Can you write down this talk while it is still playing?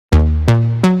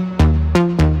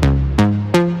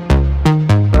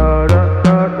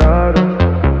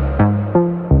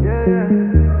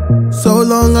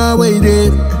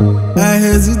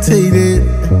hesitated.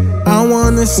 I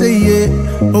wanna say it,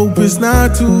 hope it's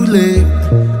not too late.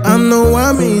 I know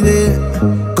I made it,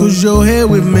 cause you're here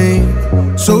with me.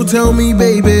 So tell me,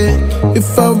 baby,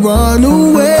 if I run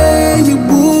away,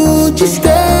 would you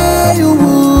stay or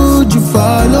would you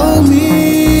follow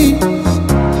me?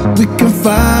 We can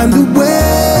find a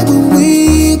way where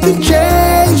we can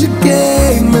change the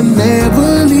game and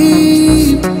never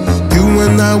leave. You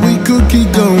and I, we could keep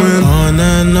going on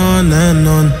and on and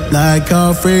on, like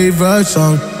our favorite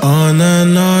song. On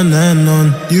and on and on.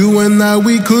 You and I,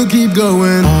 we could keep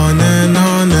going on and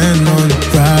on and on,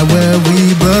 right where we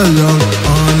belong.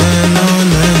 On and on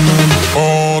and on.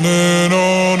 On and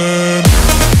on and on.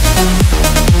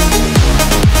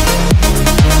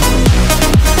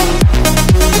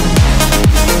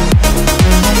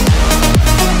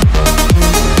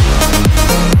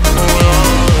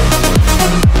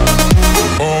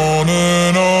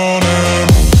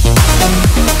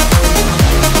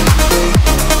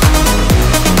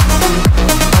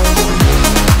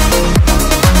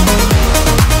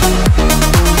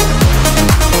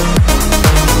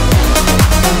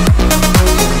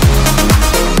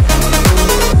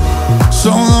 So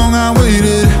long I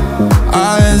waited,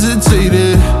 I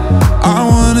hesitated. I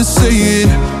wanna say it,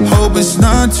 hope it's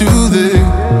not too late.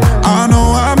 I know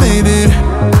I made it,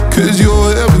 cause you're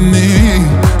here with me.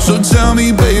 So tell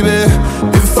me, baby,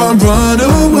 if I run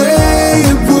away,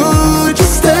 would you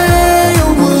stay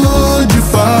or would you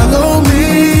follow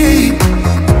me?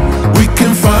 We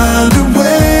can find a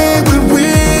way where we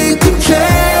can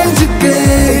change the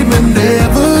game and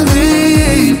never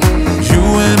leave. You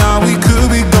and I, we could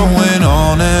be going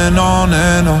on and on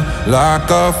and on, like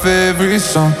our favorite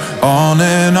song. On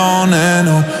and on and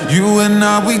on. You and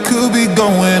I, we could be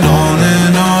going on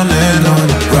and on and on,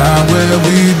 right where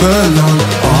we belong.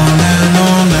 On and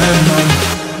on and on.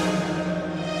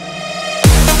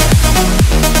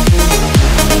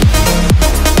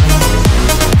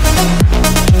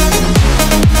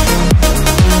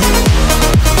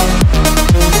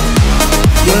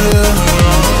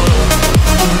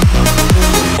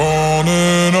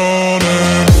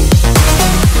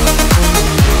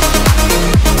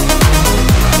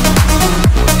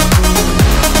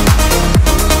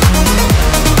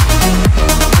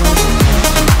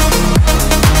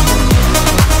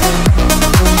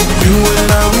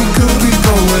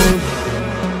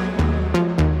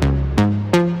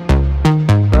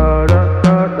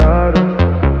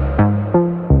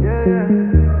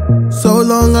 So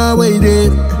long I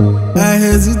waited, I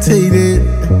hesitated.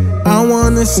 I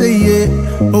wanna say it,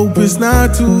 hope it's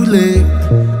not too late.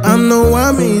 I know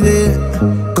I made it,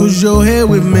 cause you're here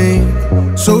with me.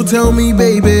 So tell me,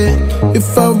 baby,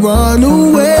 if I run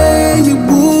away,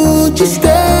 would you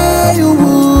stay or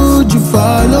would you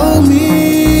follow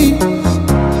me?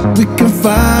 We can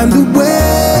find a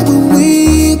way where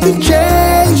we can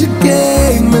change the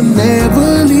game and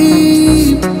never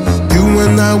leave. You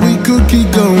and I, we could keep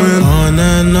going on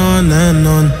and on and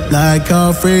on, like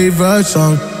our favorite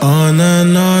song. On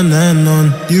and on and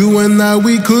on. You and I,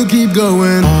 we could keep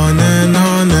going on and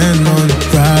on and on,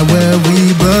 right where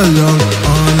we belong.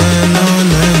 On and on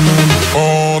and on.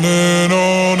 On and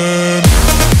on and on.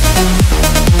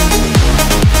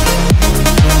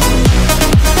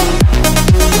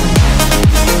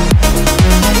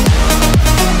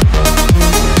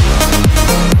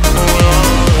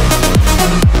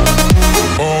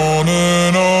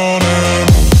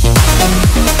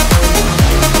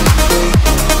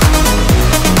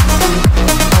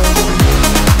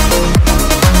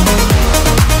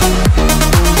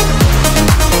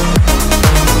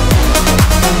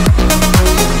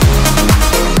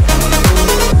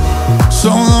 So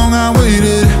long I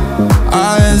waited,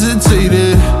 I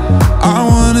hesitated. I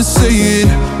wanna say it,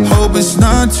 hope it's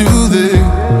not too late.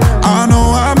 I know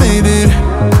I made it,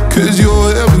 cause you're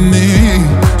here with me.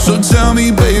 So tell me,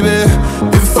 baby,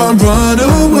 if I run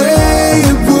away,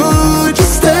 would you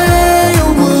stay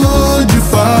or would you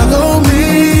follow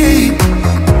me?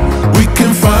 We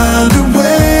can find a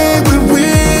way where we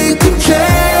can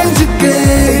change the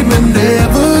game and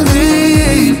never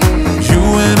leave. You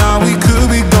and I, we could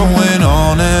be going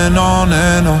on and on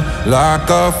and on, like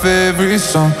our favorite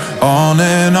song. On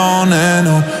and on and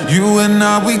on. You and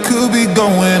I, we could be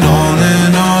going on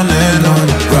and on and on,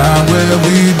 right where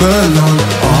we belong.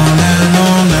 On and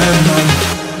on and on.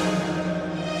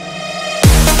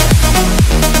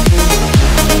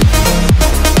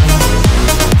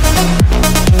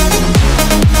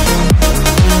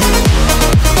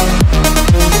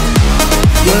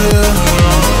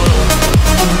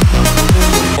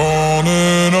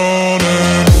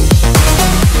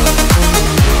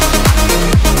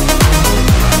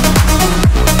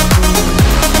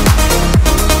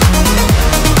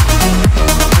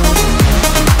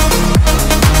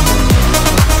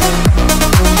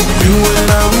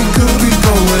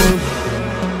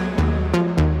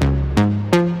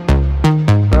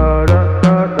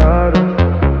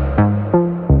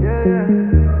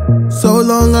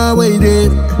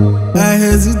 waited, I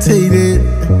hesitated.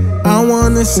 I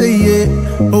wanna say it,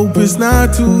 hope it's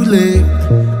not too late.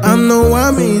 I know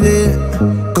I made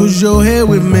it, cause you're here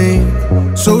with me.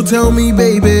 So tell me,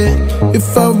 baby,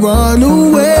 if I run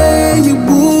away,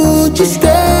 would you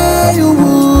stay or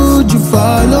would you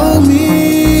follow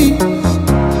me?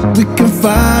 We can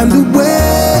find a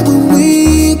way where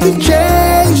we can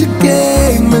change the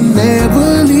game and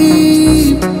never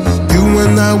leave. You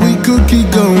and I, we could keep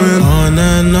going on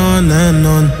and on and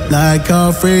on, like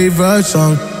our favorite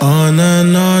song. On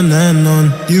and on and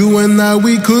on. You and I,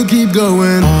 we could keep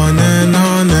going on and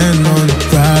on and on,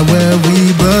 right where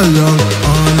we belong.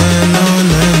 On and on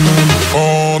and on.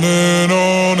 On and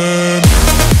on and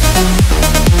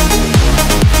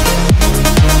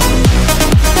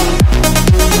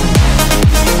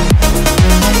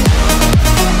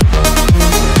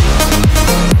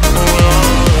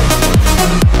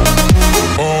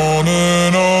on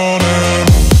and on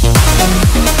and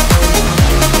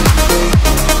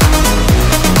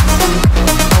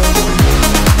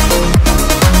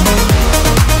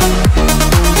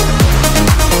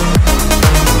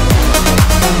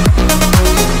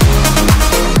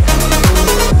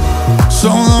so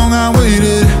long I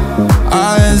waited,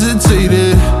 I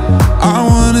hesitated. I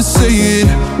wanna say it,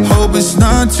 hope it's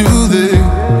not too late.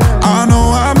 I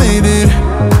know I made it,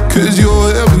 cause you're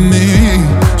here with me.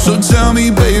 So tell me,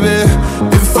 baby,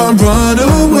 if I run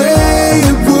away,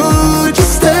 would you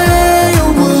stay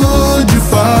or would you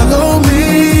follow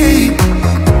me?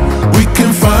 We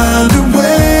can find a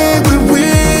way where we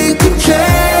can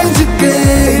change the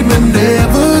game and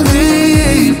never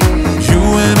leave. You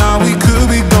and I, we could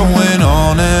be going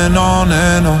on and on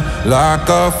and on, like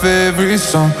our favorite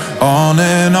song. On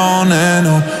and on and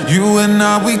on. You and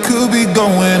I, we could be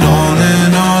going on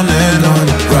and on and on,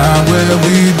 right where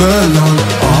we belong.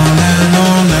 On and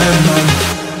on and on.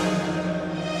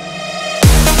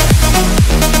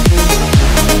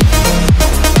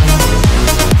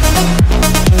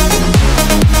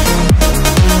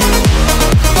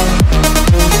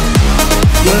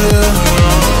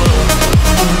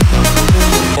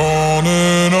 On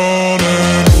and on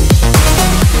and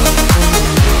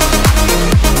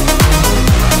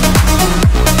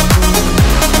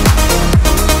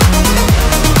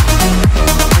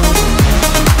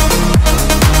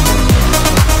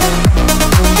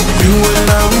you and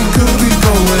I, we could be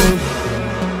going.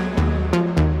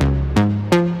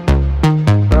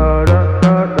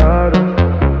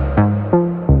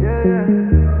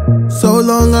 So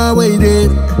long I waited,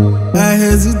 I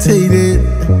hesitated.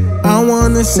 I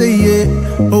wanna say it,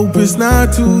 hope it's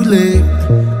not too late.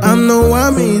 I know I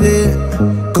made it,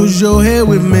 cause you're here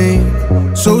with me.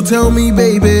 So tell me,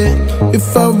 baby,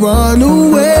 if I run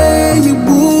away,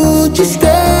 would you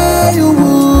stay or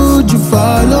would you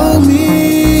follow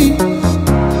me?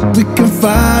 We can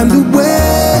find a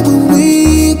way where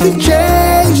we can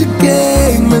change the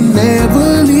game and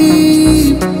never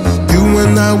leave. You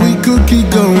and I, we could keep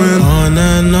going on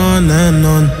and on and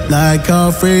on, like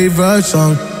our favorite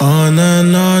song. On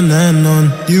and on and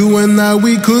on. You and I,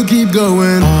 we could keep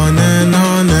going on and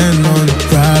on and on,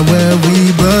 right where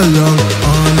we belong.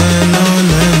 On and on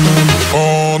and on.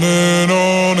 On and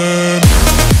on and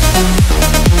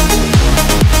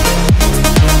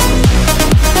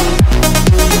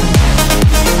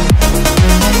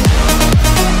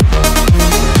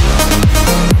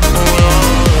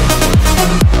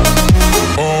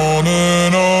on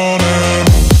and on and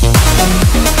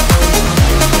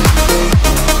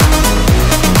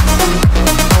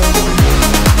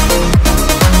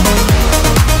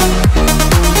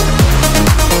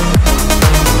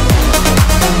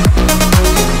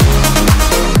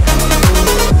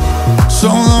so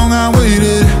long I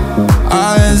waited,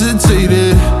 I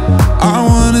hesitated. I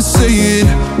wanna say it,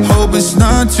 hope it's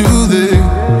not too late.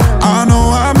 I know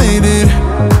I made it,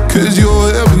 cause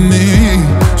you're here with me.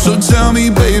 So tell me,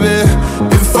 baby,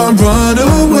 if I run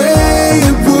away,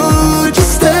 would you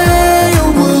stay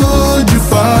or would you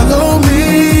follow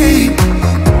me?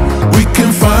 We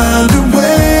can find a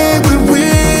way where we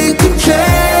can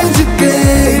change the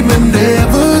game and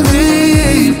never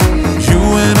leave. You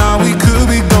and I, we could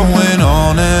be going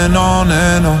on and on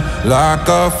and on, like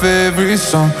our favorite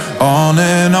song. On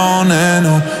and on and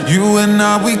on. You and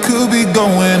I, we could be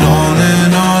going on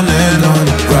and on and on,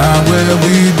 right where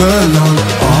we belong.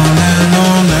 On and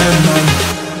on and on.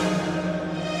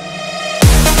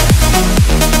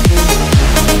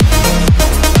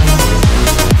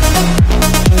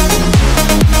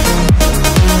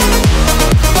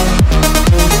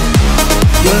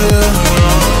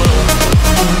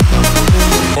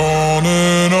 On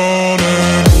and on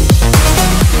and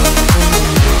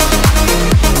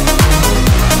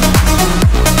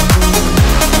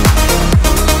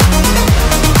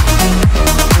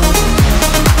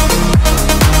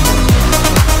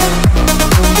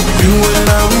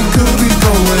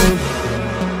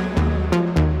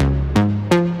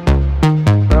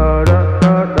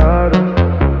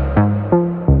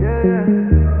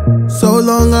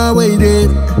I waited,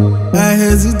 I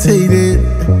hesitated.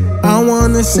 I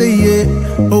wanna say it,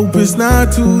 hope it's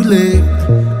not too late.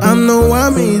 I know I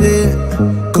made it,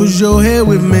 cause you're here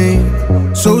with me.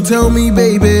 So tell me,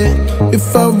 baby,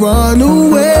 if I run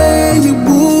away,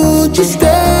 would you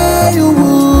stay or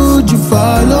would you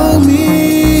follow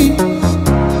me?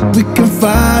 We can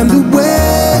find a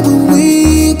way where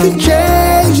we can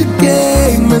change the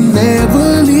game and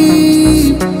never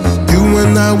leave. You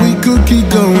and I, we could keep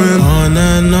going on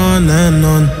and on and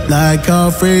on, like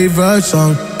our favorite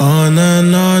song. On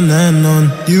and on and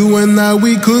on. You and I,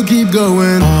 we could keep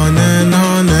going on and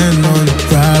on and on,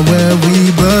 right where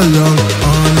we belong.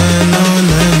 On and on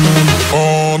and on.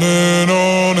 On and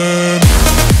on and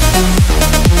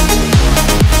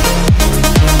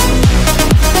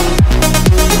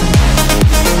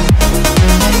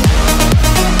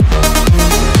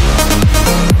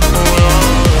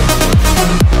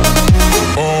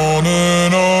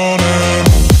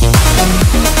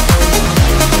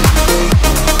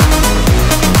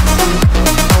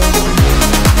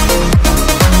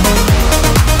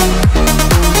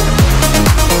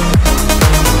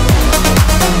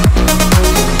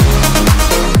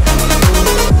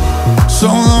so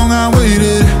long I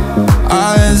waited,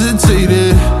 I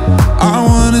hesitated. I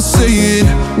wanna say it,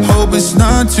 hope it's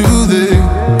not too late.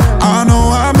 I know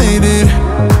I made it,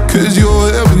 cause you're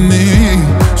here with me.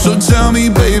 So tell me,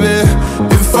 baby,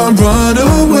 if I run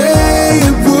away,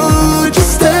 would you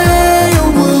stay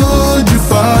or would you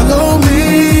follow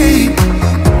me?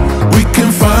 We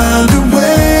can find a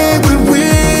way where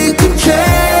we can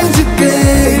change the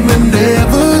game and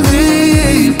never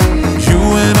leave. You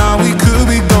and I, we could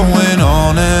be going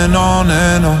on and on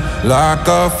and on, like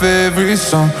our favorite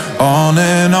song. On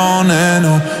and on and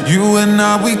on. You and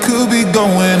I, we could be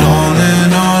going on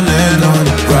and on and on,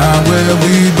 right where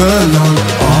we belong.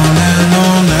 On and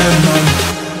on and on.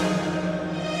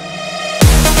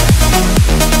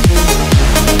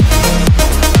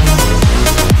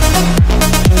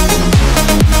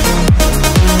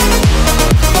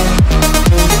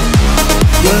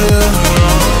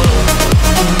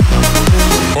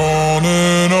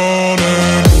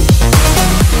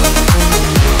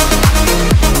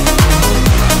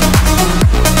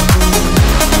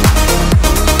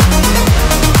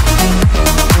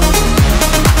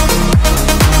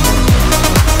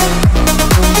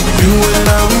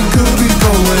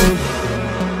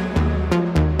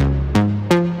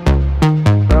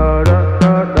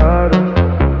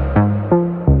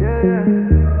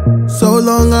 So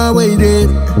long I waited,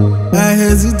 I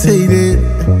hesitated.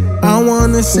 I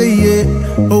wanna say it,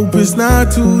 hope it's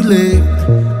not too late.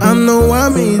 I know I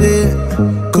made it,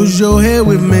 cause you're here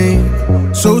with me.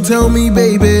 So tell me,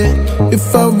 baby,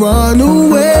 if I run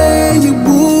away,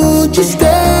 would you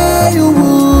stay or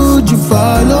would you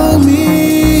follow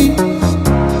me?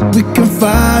 We can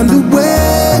find a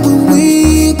way where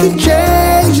we can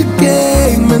change the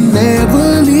game and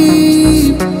never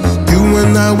leave. You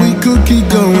and I, we could keep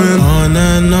going on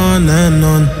and on and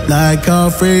on, like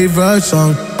our favorite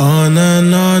song. On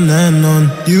and on and on.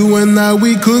 You and I,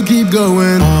 we could keep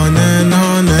going on and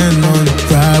on and on,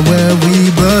 right where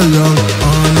we belong.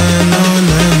 On and on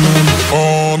and on.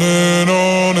 On and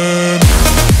on and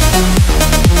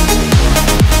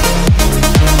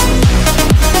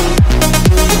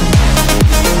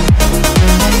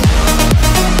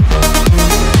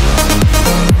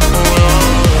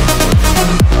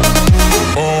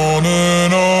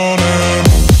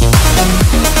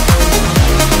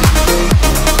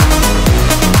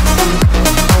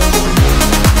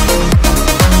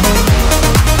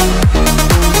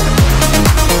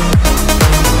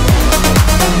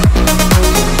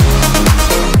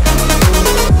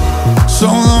so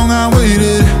long I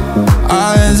waited,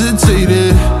 I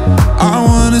hesitated. I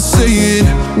wanna say it,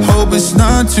 hope it's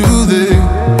not too late.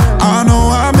 I know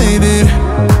I made it,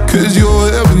 cause you're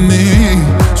here with me.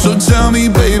 So tell me,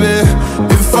 baby,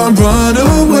 if I run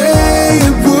away,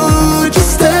 would you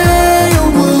stay or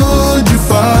would you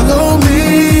follow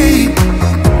me?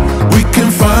 We can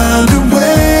find a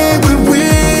way where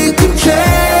we can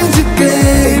change the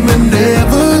game and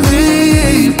never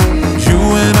leave. You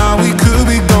and I, we could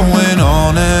be going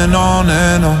on and on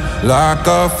and on, like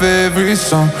our favorite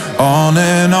song. On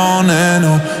and on and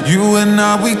on. You and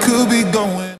I, we could be going